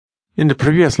In the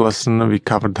previous lesson, we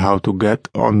covered how to get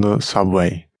on the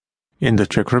subway. In the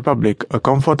Czech Republic, a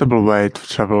comfortable way to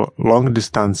travel long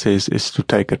distances is to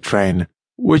take a train,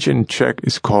 which in Czech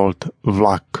is called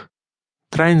vlak.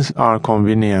 Trains are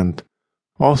convenient,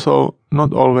 also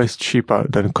not always cheaper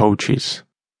than coaches.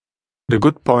 The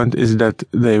good point is that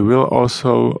they will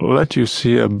also let you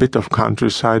see a bit of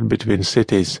countryside between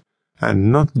cities,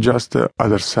 and not just the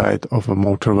other side of a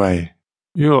motorway.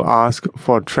 You'll ask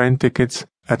for train tickets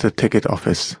at a ticket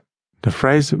office. The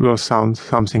phrase will sound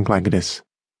something like this.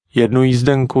 Jednu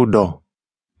jízdenku do.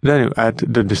 Then you add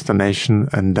the destination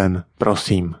and then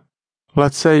prosím.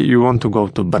 Let's say you want to go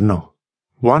to Brno.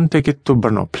 One ticket to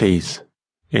Brno, please.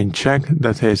 In Czech,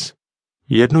 that is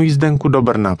jednu jízdenku do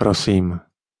Brna, prosím.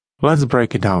 Let's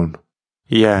break it down.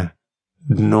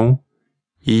 Jednu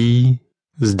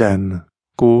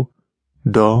jízdenku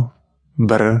do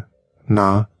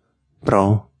Brna,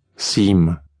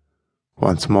 prosím.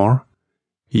 Once more.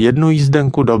 Jednu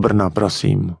jízdenku do Brna,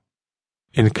 prosím.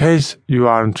 In case you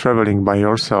aren't traveling by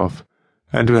yourself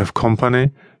and you have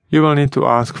company, you will need to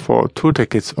ask for 2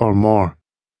 tickets or more.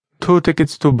 2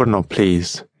 tickets to Brno,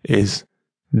 please, is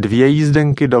 2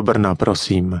 jízdenky do Brna,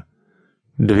 prosím.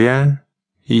 2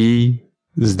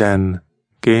 jízdenky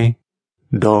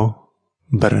do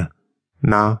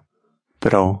Brna,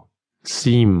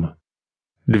 prosím.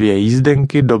 2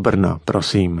 jízdenky do Brna,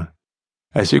 prosím.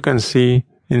 As you can see,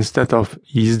 instead of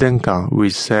jízdenka, we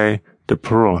say the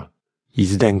plural,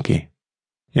 jízdenky.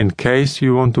 In case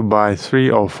you want to buy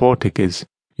 3 or 4 tickets,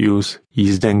 use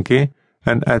jízdenky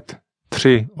and add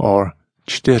 3 or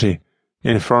 4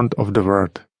 in front of the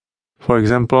word. For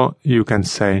example, you can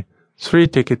say 3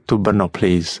 tickets to Brno,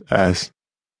 please, as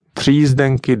 3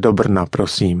 jízdenky do Brna,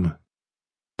 prosím.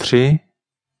 3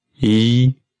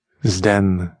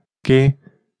 jízdenky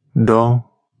do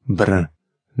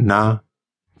Brna,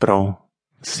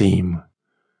 prosím.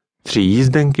 3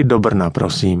 jízdenky do Brna,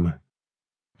 prosím.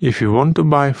 If you want to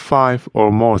buy 5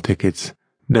 or more tickets,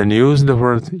 then use the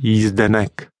word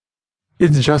jízdenek.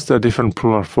 It's just a different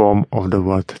plural form of the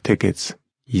word tickets,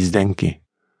 jízdenky.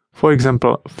 For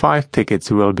example, 5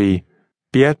 tickets will be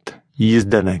 5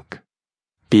 jízdenek.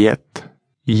 5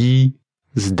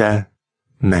 jízdenek.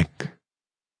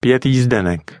 5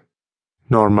 jízdenek.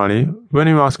 Normally, when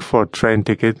you ask for a train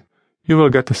ticket, you will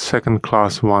get a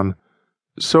second-class one,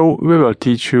 so we will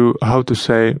teach you how to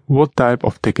say what type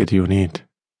of ticket you need.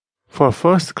 For a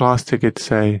first-class ticket,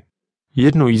 say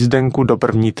jednu jízdenku do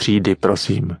první třídy,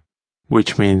 prosím,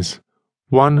 which means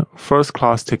 1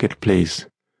 first-class ticket, please.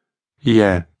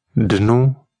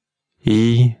 Jednu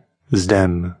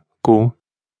jízdenku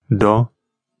do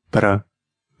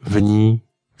první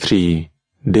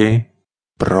třídy,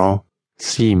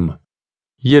 prosím.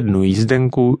 Jednu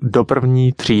jízdenku do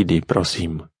první třídy,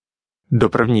 prosím. Do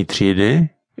první třídy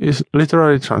is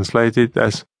literally translated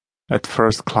as at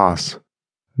first class.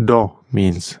 Do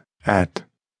means at.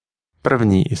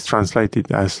 První is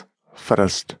translated as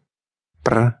first.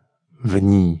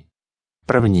 První.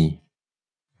 První.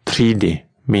 Třídy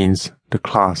means the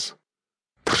class.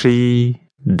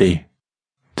 Třídy.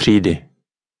 Třídy.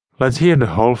 Let's hear the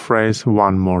whole phrase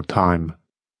one more time.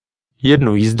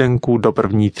 Jednu jízdenku do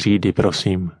první třídy,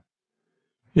 prosím.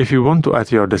 If you want to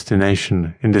add your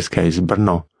destination, in this case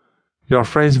Brno, your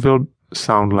phrase will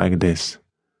sound like this.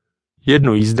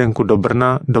 Jednu jízdenku do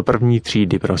Brna do první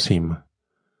třídy, prosím.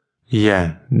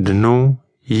 Jednu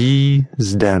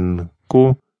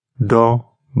jízdenku do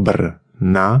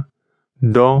Brna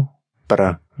do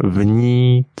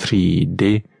první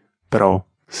třídy,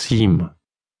 prosím.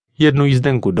 Jednu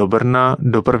jízdenku do Brna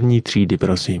do první třídy,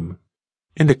 prosím.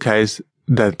 In the case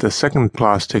that the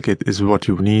second-class ticket is what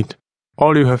you need,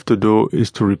 all you have to do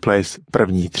is to replace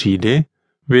první třídy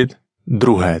with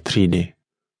druhé třídy.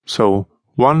 So,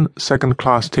 1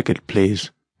 second-class ticket,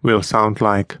 please, will sound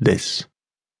like this.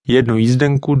 Jednu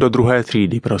jízdenku do druhé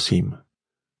třídy, prosím.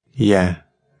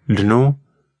 Jednu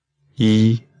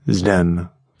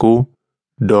jízdenku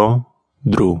do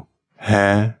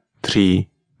druhé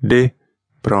třídy,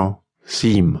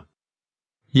 prosím.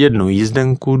 Jednu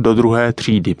jízdenku do druhé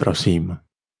třídy, prosím.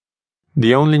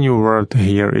 The only new word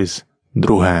here is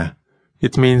druhé.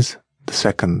 It means the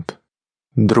second.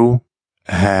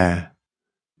 Druhé.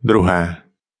 Druhé.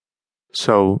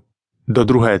 So, do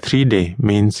druhé třídy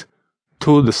means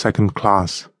to the second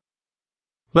class.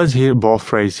 Let's hear both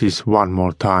phrases one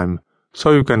more time,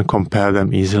 so you can compare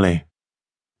them easily.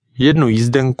 Jednu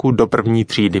jízdenku do první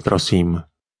třídy, prosím.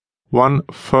 1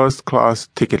 first class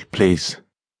ticket, please.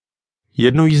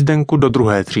 Jednu jízdenku do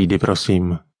druhé třídy,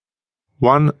 prosím.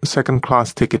 1 second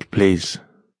class ticket, please.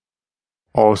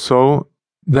 Also,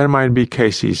 there might be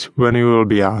cases when you will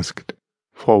be asked,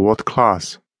 For what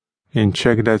class? In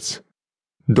Czech that's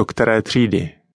do které třídy.